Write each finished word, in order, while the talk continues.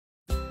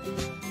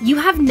You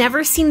have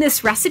never seen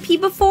this recipe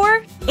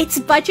before? It's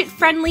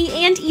budget-friendly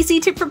and easy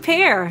to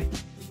prepare.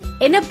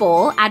 In a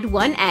bowl, add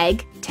 1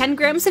 egg, 10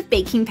 grams of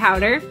baking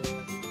powder,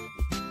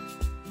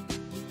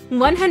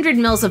 100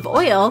 ml of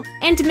oil,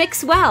 and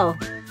mix well.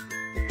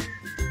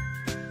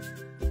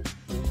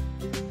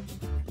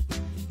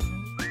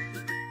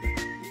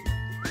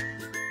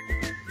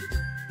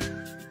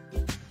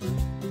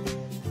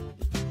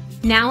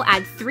 Now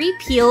add 3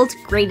 peeled,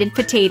 grated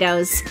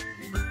potatoes.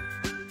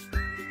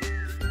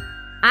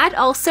 Add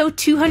also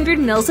 200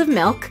 ml of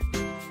milk,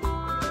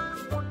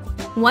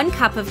 1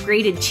 cup of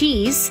grated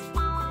cheese,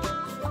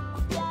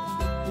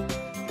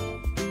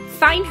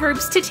 fine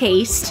herbs to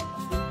taste,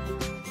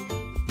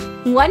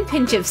 1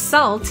 pinch of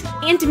salt,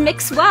 and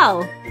mix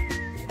well.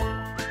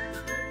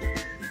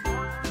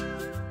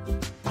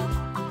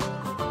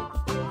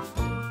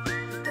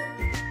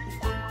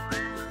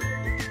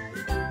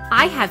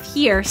 I have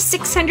here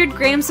 600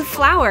 grams of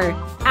flour.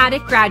 Add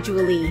it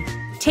gradually.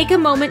 Take a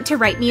moment to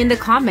write me in the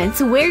comments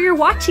where you're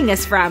watching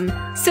us from,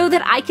 so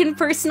that I can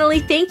personally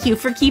thank you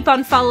for keep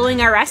on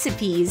following our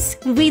recipes.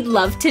 We'd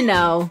love to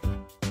know.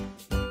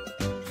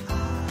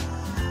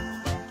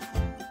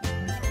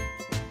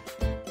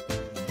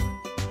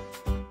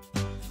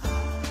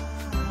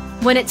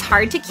 When it's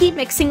hard to keep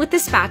mixing with the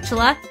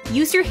spatula,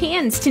 use your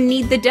hands to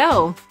knead the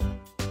dough.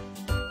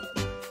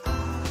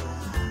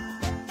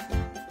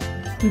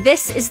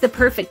 This is the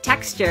perfect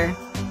texture.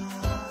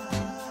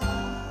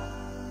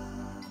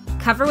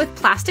 Cover with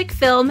plastic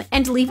film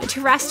and leave it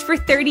to rest for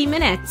 30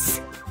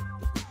 minutes.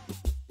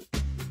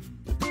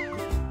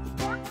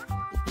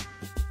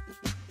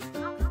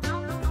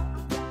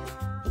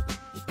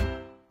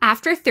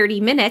 After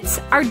 30 minutes,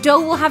 our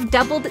dough will have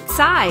doubled its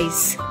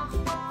size.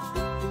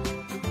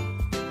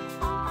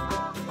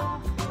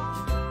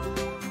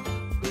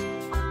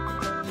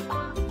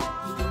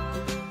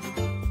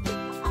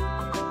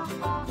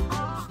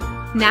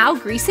 Now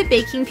grease a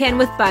baking pan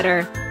with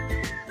butter.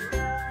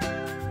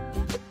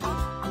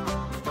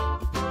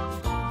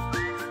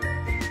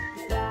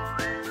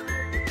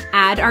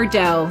 Add our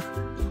dough.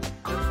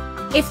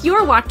 If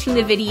you're watching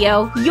the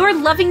video, you're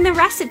loving the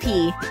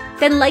recipe.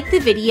 Then like the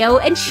video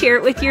and share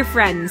it with your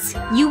friends.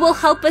 You will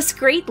help us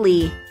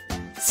greatly.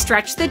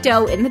 Stretch the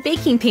dough in the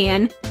baking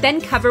pan, then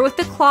cover with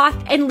a cloth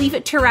and leave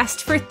it to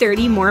rest for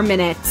 30 more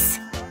minutes.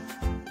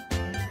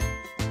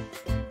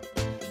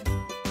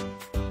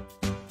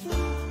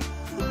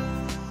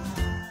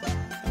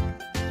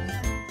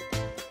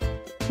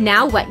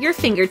 Now wet your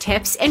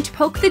fingertips and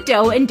poke the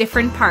dough in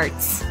different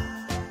parts.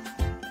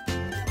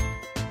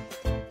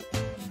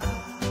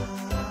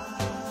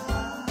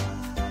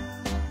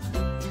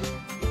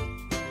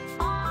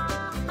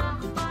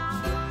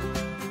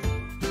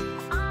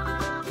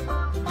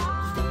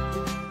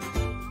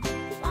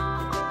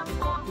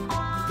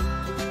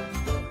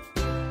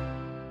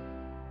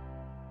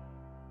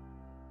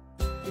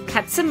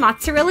 Cut some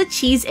mozzarella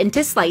cheese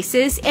into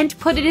slices and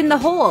put it in the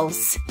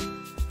holes.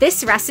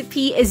 This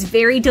recipe is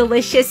very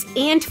delicious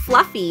and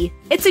fluffy.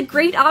 It's a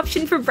great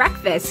option for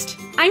breakfast.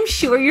 I'm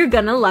sure you're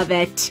gonna love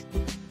it.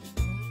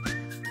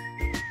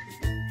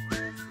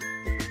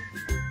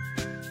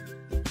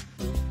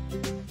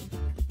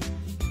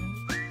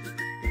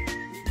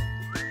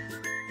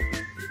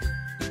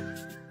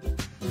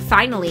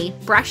 Finally,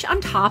 brush on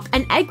top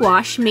an egg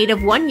wash made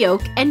of 1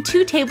 yolk and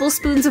 2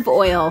 tablespoons of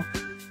oil.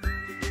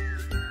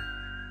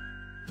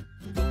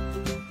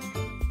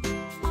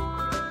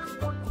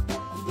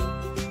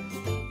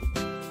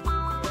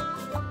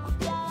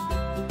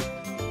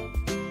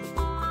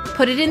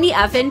 Put it in the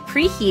oven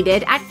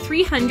preheated at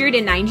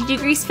 390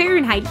 degrees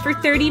Fahrenheit for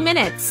 30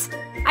 minutes.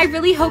 I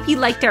really hope you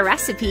liked our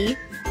recipe.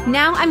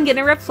 Now I'm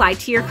gonna reply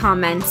to your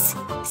comments.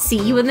 See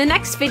you in the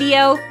next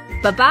video.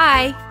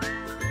 Bye-bye!